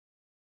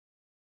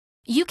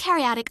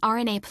Eukaryotic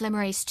RNA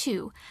polymerase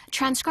II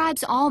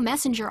transcribes all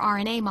messenger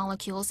RNA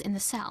molecules in the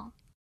cell.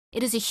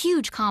 It is a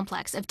huge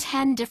complex of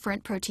 10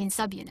 different protein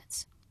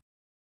subunits.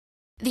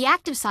 The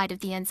active site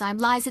of the enzyme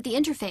lies at the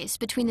interface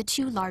between the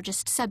two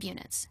largest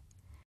subunits.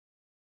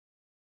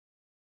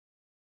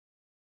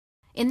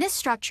 In this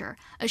structure,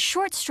 a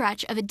short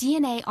stretch of a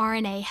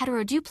DNA-RNA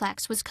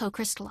heteroduplex was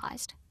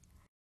co-crystallized.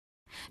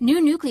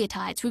 New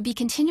nucleotides would be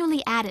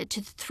continually added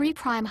to the 3'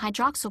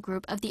 hydroxyl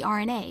group of the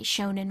RNA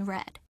shown in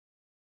red.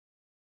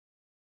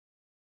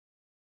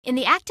 In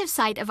the active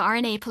site of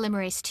RNA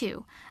polymerase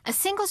II, a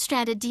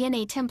single-stranded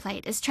DNA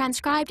template is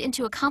transcribed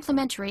into a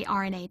complementary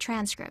RNA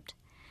transcript.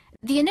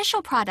 The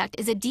initial product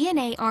is a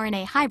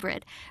DNA-RNA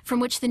hybrid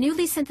from which the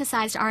newly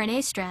synthesized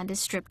RNA strand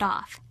is stripped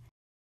off.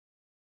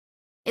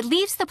 It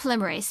leaves the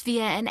polymerase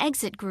via an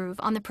exit groove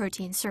on the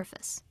protein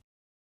surface.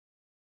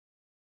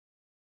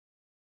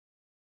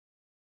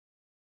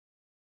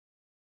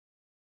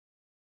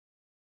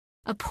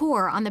 A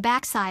pore on the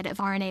backside of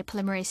RNA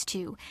polymerase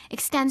II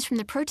extends from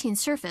the protein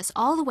surface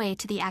all the way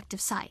to the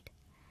active site.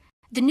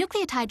 The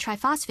nucleotide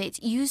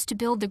triphosphates used to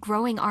build the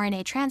growing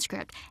RNA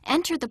transcript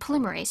enter the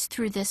polymerase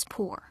through this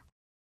pore.